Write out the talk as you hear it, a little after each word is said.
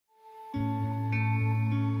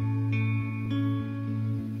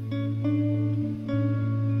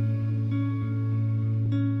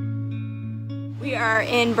are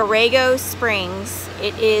in Borrego Springs.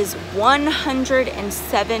 It is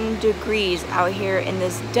 107 degrees out here in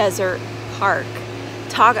this desert park.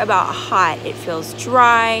 Talk about hot. It feels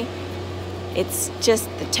dry. It's just,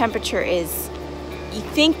 the temperature is, you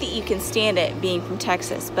think that you can stand it being from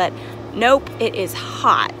Texas, but nope, it is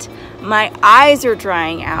hot. My eyes are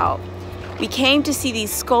drying out. We came to see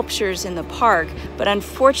these sculptures in the park, but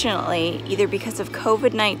unfortunately, either because of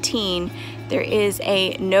COVID-19, there is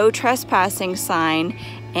a no trespassing sign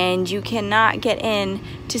and you cannot get in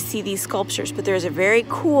to see these sculptures. But there's a very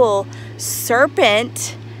cool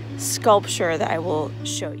serpent sculpture that I will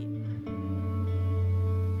show you.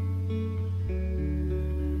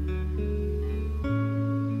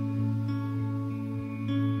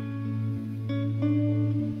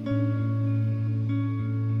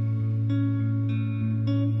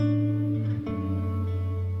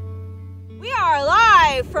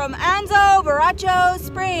 From Anzo Borrego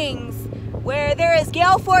Springs, where there is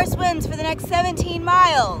gale force winds for the next 17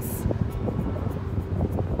 miles.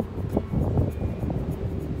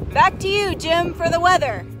 Back to you, Jim, for the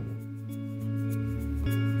weather.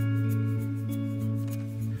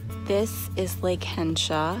 This is Lake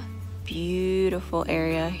Henshaw, beautiful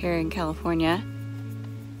area here in California.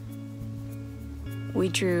 We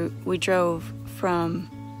drove from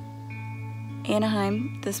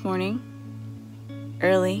Anaheim this morning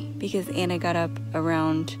early because Anna got up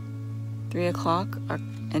around 3 o'clock. Our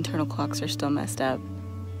internal clocks are still messed up.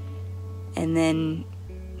 And then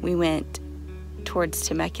we went towards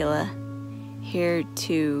Temecula here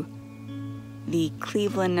to the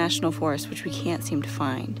Cleveland National Forest, which we can't seem to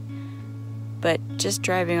find. But just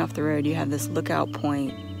driving off the road, you have this lookout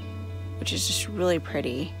point, which is just really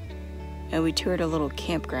pretty. And we toured a little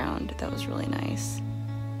campground that was really nice.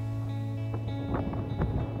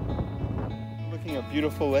 A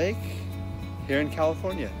beautiful lake here in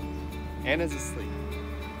California. Anna's asleep.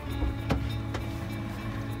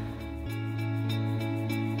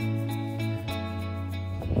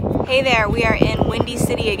 Hey there, we are in Windy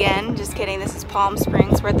City again. Just kidding, this is Palm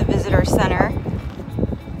Springs. We're at the Visitor Center.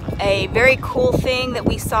 A very cool thing that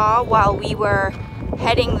we saw while we were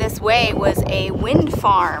heading this way was a wind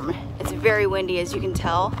farm. It's very windy, as you can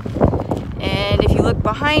tell. And if you look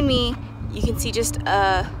behind me, you can see just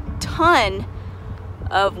a ton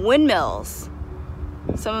of windmills.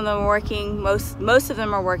 Some of them are working, most of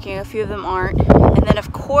them are working, a few of them aren't. And then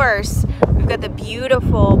of course, we've got the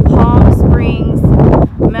beautiful Palm Springs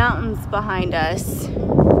mountains behind us.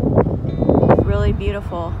 Really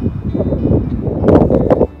beautiful.